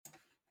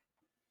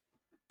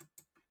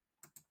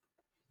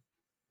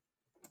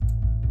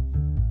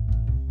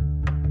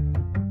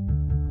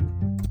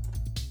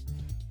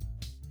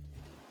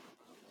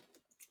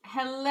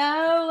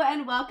Hello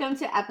and welcome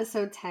to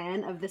episode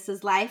 10 of This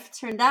Is Life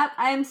Turned Up.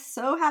 I'm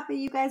so happy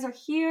you guys are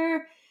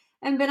here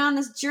and been on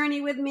this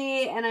journey with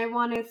me, and I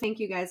want to thank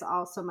you guys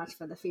all so much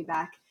for the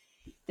feedback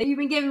that you've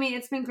been giving me.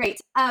 It's been great.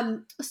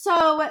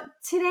 So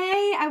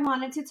today I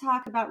wanted to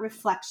talk about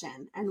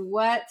reflection and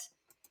what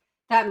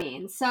that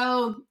means.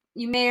 So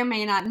you may or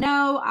may not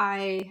know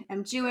I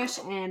am Jewish,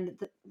 and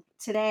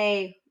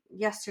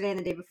yesterday and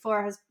the day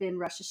before has been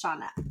Rosh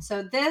Hashanah.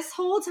 So this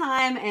whole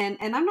time, and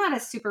I'm not a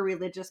super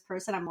religious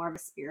person, I'm more of a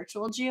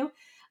spiritual Jew.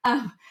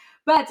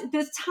 But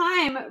this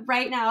time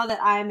right now that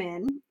I'm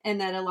in,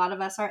 and that a lot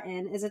of us are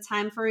in, is a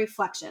time for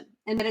reflection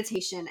and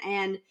meditation.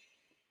 And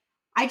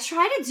I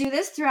try to do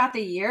this throughout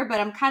the year, but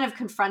I'm kind of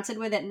confronted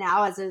with it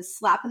now as a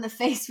slap in the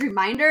face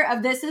reminder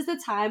of this is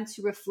the time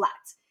to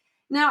reflect.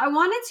 Now, I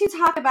wanted to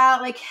talk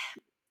about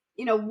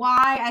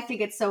why I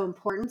think it's so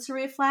important to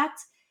reflect.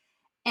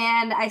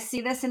 And I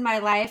see this in my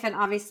life and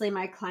obviously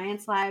my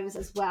clients' lives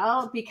as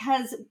well,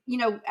 because,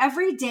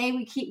 every day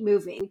we keep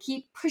moving, we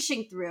keep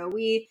pushing through,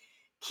 we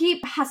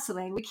keep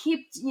hustling, we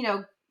keep,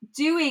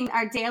 doing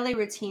our daily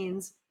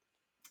routines.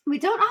 We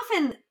don't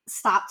often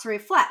stop to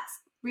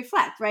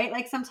reflect, right?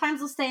 Like sometimes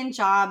we'll stay in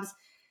jobs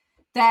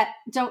that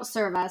don't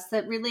serve us,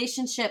 that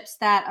relationships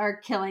that are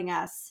killing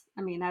us.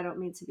 I mean, I don't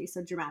mean to be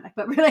so dramatic,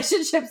 but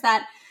relationships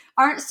that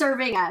aren't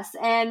serving us,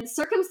 and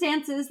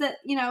circumstances that,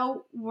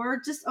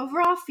 we're just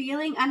overall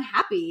feeling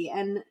unhappy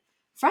and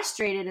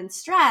frustrated and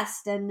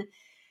stressed and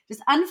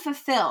just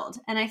unfulfilled.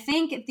 And I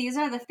think these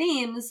are the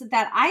themes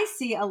that I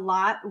see a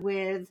lot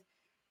with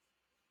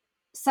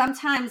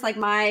sometimes like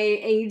my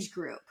age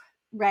group,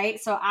 right?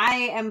 So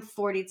I am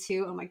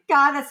 42. Oh my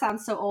God, that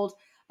sounds so old.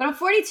 But I'm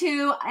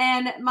 42,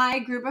 and my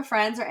group of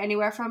friends are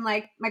anywhere from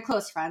like my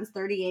close friends,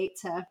 38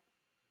 to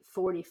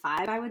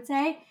 45, I would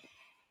say.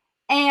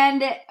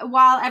 And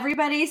while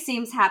everybody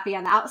seems happy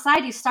on the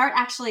outside, you start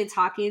actually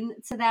talking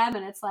to them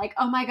and it's like,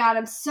 oh my God,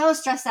 I'm so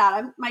stressed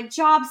out. My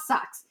job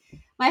sucks.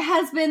 My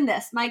husband,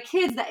 this, my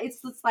kids, that.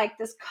 It's like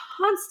this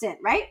constant,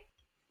 right?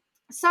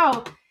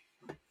 So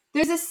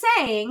there's a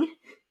saying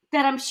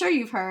that I'm sure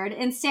you've heard: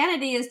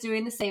 insanity is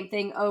doing the same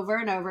thing over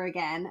and over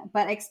again,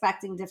 but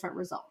expecting different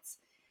results.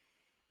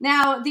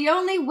 Now, the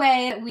only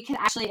way we can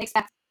actually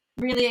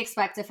really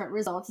expect different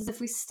results is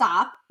if we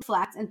stop,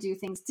 reflect, and do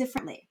things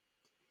differently.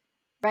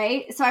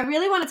 Right? So I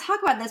really want to talk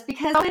about this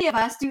because so many of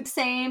us do the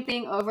same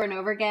thing over and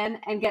over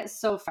again and get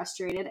so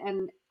frustrated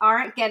and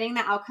aren't getting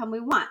the outcome we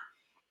want.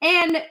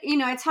 And,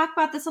 I talk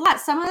about this a lot.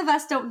 Some of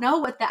us don't know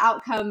what the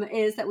outcome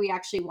is that we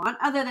actually want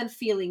other than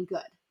feeling good.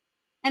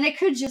 And it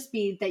could just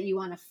be that you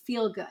want to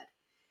feel good.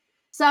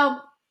 So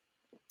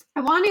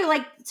I want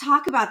to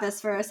talk about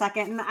this for a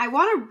second. And I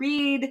want to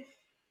read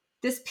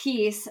this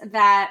piece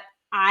that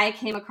I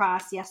came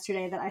across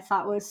yesterday that I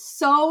thought was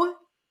so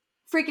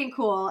freaking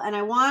cool. And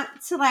I want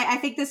to I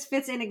think this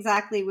fits in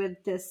exactly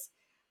with this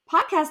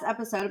podcast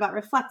episode about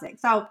reflecting.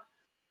 So,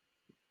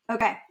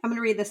 okay, I'm going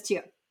to read this to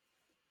you.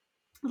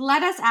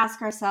 Let us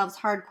ask ourselves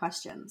hard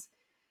questions,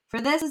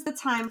 for this is the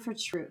time for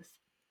truth.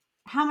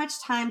 How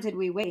much time did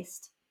we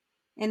waste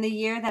in the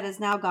year that is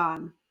now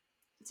gone?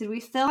 Did we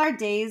fill our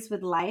days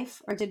with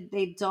life, or did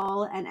they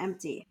dull and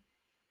empty?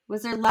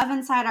 Was there love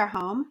inside our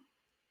home,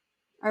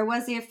 or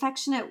was the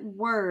affectionate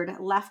word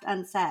left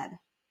unsaid?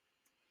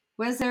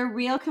 Was there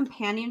real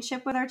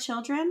companionship with our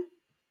children,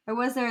 or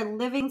was there a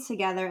living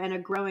together and a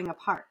growing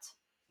apart?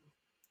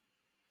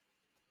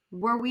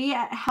 Were we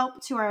a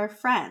help to our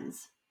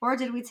friends, or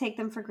did we take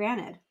them for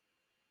granted?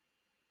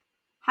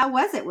 How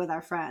was it with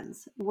our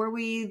friends? Were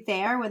we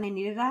there when they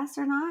needed us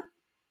or not?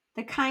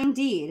 The kind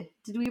deed,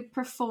 did we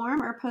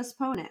perform or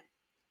postpone it?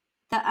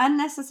 The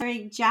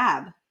unnecessary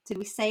jab, did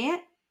we say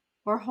it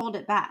or hold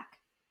it back?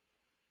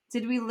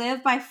 Did we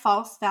live by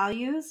false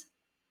values?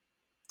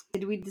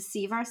 Did we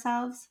deceive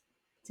ourselves?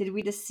 Did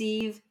we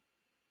deceive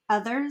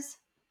others?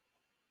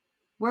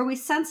 Were we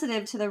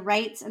sensitive to the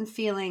rights and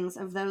feelings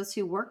of those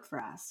who worked for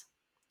us?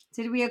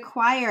 Did we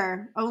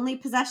acquire only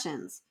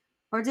possessions,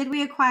 or did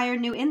we acquire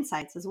new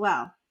insights as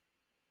well?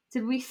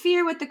 Did we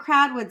fear what the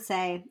crowd would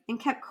say and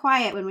kept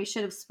quiet when we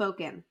should have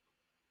spoken?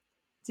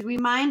 Did we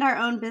mind our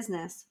own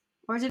business,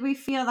 or did we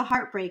feel the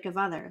heartbreak of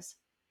others?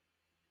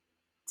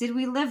 Did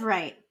we live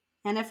right?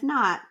 And if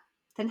not,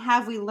 then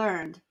have we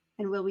learned,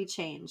 and will we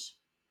change?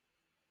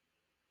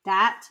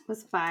 That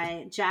was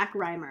by Jack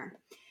Reimer.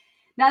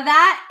 Now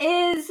that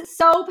is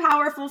so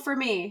powerful for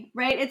me,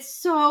 right? It's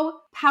so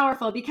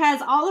powerful because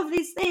all of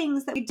these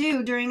things that we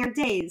do during our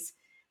days,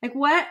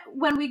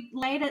 when we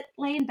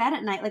lay in bed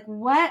at night,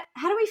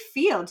 how do we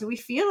feel? Do we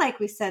feel like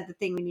we said the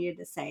thing we needed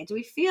to say? Do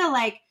we feel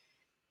like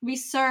we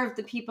served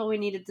the people we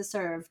needed to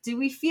serve? Do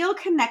we feel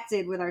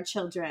connected with our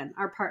children,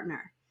 our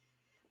partner?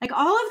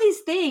 All of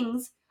these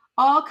things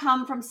all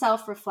come from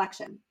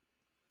self-reflection.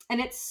 And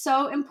it's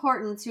so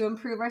important to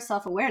improve our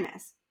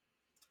self-awareness.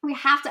 We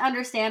have to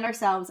understand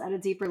ourselves at a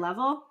deeper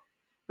level,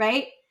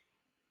 right?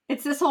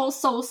 It's this whole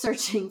soul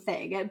searching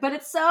thing, but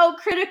it's so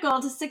critical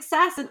to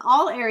success in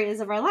all areas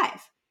of our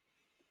life.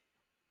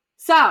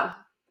 So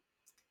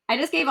I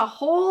just gave a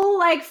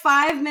whole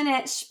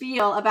 5-minute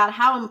spiel about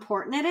how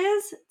important it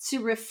is to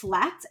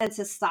reflect and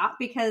to stop,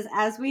 because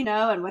as we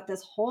know, and what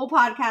this whole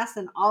podcast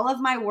and all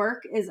of my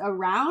work is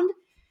around,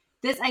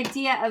 this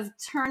idea of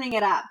turning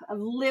it up, of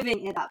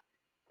living it up,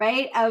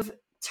 right? Of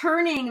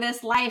turning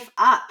this life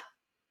up.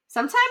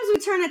 Sometimes we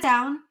turn it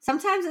down.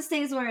 Sometimes it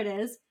stays where it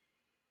is.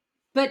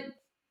 But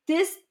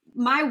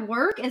my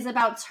work is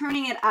about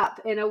turning it up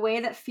in a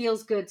way that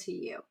feels good to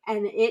you.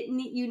 And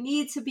you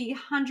need to be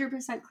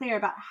 100% clear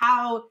about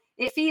how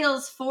it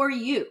feels for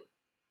you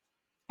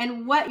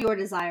and what your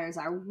desires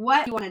are,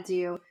 what you want to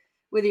do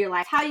with your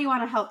life, how you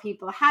want to help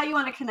people, how you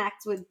want to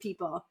connect with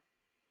people,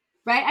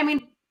 right? I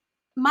mean,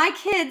 my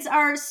kids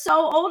are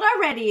so old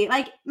already.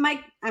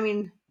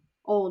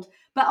 Old,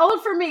 but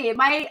old for me.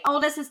 My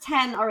oldest is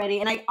 10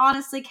 already, and I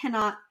honestly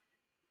cannot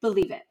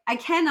believe it. I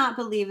cannot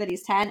believe that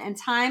he's 10, and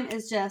time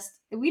is just,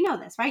 we know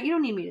this, right? You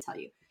don't need me to tell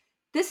you.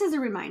 This is a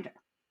reminder.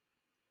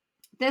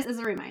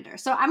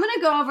 So I'm going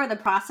to go over the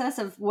process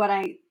of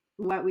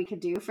what we could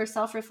do for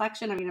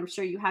self-reflection. I mean, I'm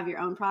sure you have your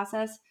own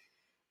process,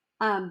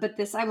 but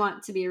this, I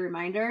want to be a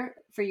reminder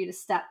for you to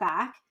step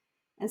back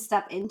and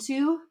step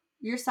into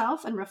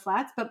yourself and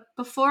reflect. But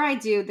before I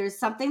do, there's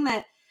something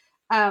that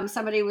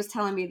somebody was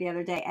telling me the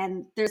other day,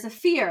 and there's a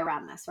fear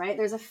around this, right?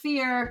 There's a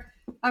fear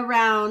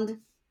around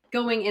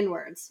going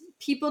inwards.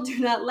 People do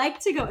not like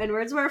to go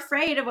inwards. We're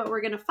afraid of what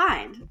we're going to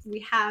find.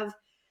 We have,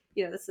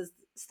 this is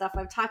stuff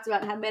I've talked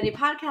about and had many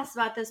podcasts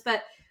about this,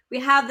 but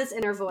we have this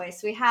inner voice.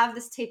 We have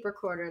this tape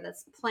recorder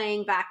that's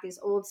playing back these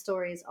old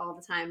stories all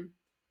the time.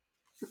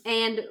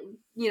 And,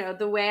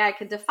 the way I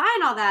could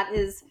define all that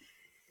is,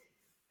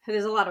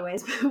 there's a lot of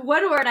ways, but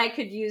one word I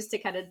could use to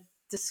kind of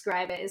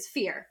describe it is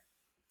fear,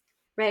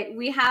 right?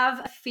 We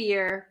have a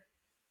fear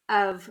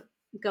of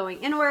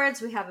going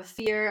inwards. We have a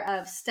fear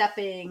of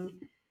stepping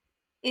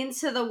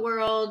into the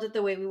world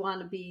the way we want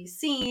to be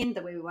seen,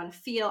 the way we want to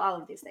feel, all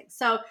of these things.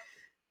 So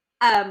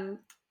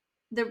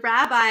the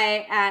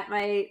rabbi at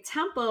my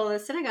temple, the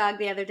synagogue,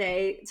 the other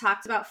day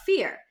talked about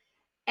fear.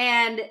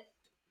 And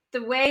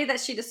the way that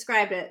she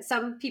described it,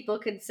 some people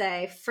could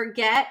say,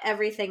 forget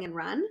everything and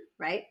run,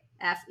 right?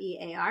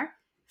 FEAR,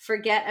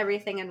 forget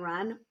everything and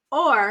run,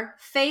 or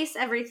face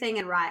everything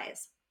and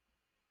rise.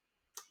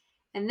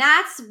 And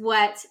that's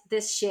what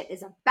this shit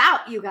is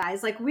about, you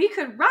guys. We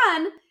could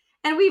run,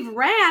 and we've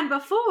ran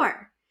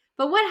before.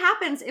 But what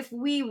happens if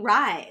we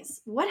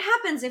rise? What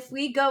happens if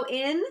we go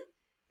in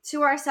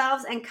to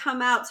ourselves and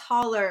come out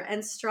taller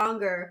and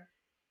stronger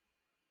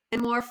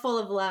and more full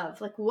of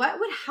love? What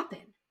would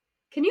happen?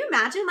 Can you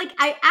imagine?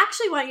 I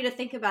actually want you to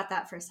think about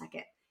that for a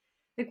second.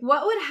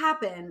 What would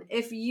happen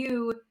if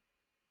you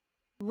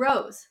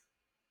rose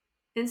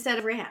instead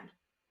of ran?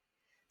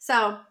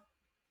 So,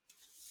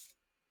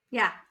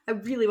 yeah, I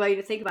really want you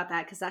to think about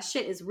that, because that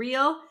shit is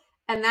real.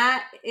 And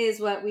that is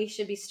what we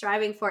should be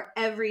striving for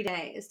every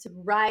day, is to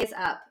rise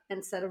up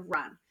instead of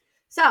run.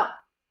 So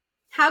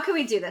how can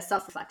we do this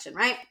self-reflection,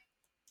 right?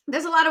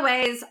 There's a lot of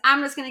ways.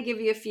 I'm just going to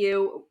give you a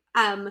few.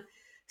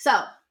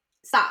 So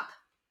stop.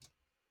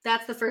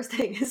 That's the first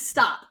thing, is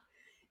stop.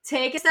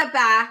 Take a step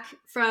back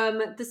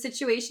from the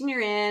situation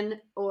you're in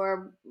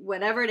or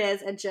whatever it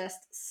is and just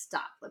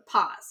stop.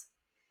 Pause.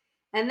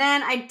 And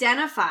then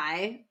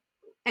identify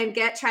and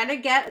try to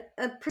get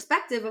a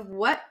perspective of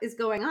what is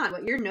going on,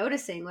 what you're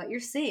noticing, what you're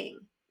seeing.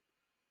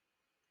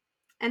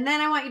 And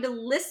then I want you to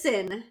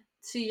listen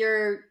to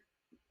your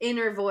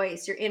inner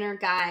voice, your inner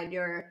guide,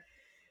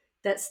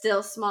 that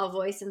still small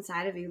voice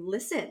inside of you.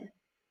 Listen,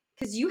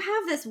 because you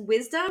have this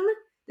wisdom,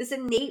 this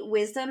innate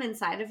wisdom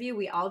inside of you.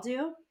 We all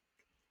do.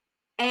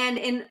 And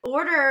in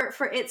order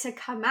for it to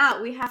come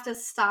out, we have to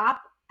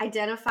stop,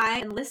 identify,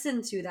 and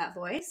listen to that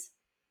voice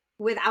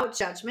without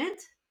judgment.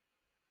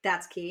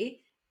 That's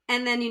key.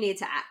 And then you need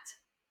to act.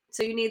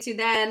 So you need to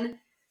then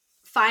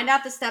find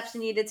out the steps you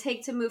need to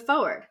take to move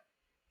forward.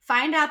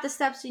 Find out the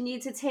steps you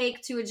need to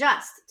take to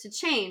adjust, to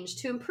change,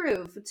 to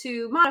improve,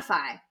 to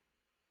modify.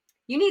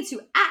 You need to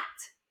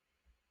act.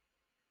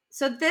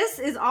 So this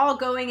is all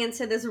going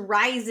into this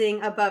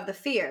rising above the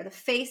fear, the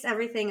face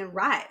everything and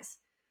rise.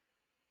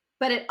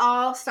 But it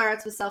all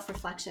starts with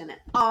self-reflection. It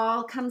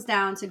all comes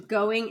down to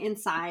going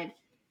inside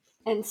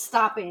and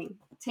stopping,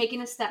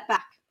 taking a step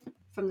back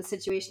from the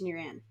situation you're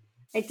in,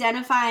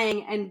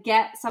 identifying and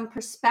get some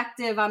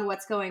perspective on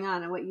what's going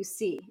on and what you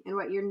see and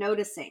what you're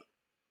noticing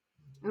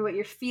and what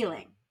you're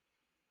feeling.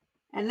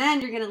 And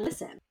then you're going to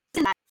listen.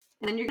 And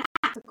then you're going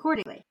to act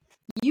accordingly.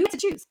 You get to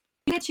choose.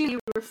 You get to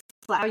choose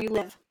how you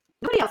live.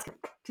 Nobody else can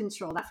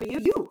control that for you.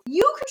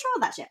 You control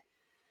that shit.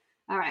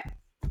 All right.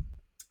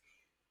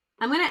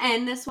 I'm going to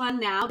end this one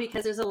now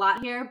because there's a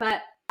lot here,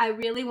 but I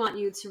really want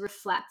you to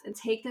reflect and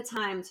take the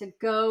time to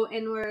go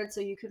inward so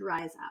you could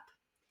rise up.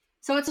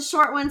 So it's a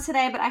short one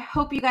today, but I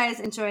hope you guys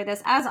enjoy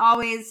this. As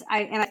always,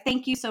 I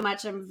thank you so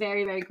much. I'm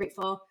very, very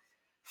grateful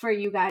for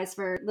you guys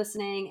for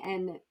listening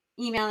and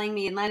emailing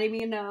me and letting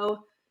me know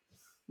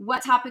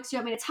what topics you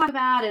want me to talk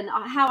about and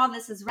how all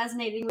this is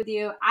resonating with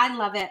you. I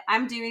love it.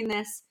 I'm doing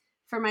this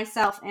for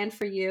myself and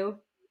for you.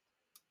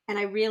 And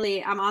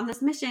I'm on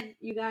this mission,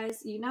 you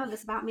guys, you know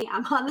this about me.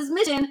 I'm on this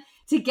mission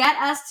to get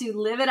us to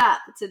live it up,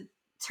 to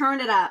turn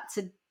it up,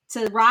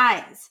 to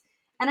rise.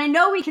 And I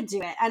know we could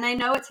do it. And I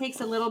know it takes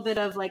a little bit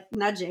of like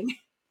nudging.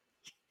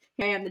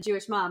 Here I am, the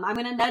Jewish mom. I'm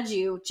going to nudge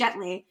you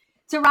gently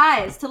to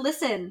rise, to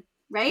listen,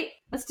 right?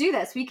 Let's do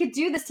this. We could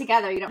do this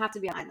together. You don't have to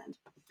be an island.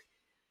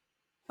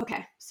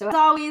 Okay. So as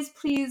always,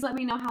 please let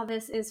me know how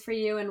this is for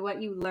you and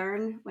what you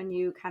learn when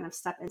you kind of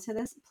step into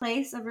this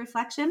place of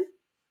reflection,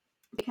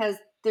 because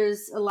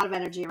there's a lot of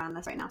energy around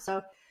this right now.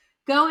 So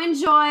go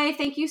enjoy.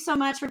 Thank you so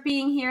much for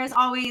being here as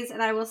always.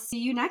 And I will see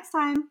you next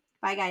time.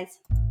 Bye,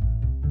 guys.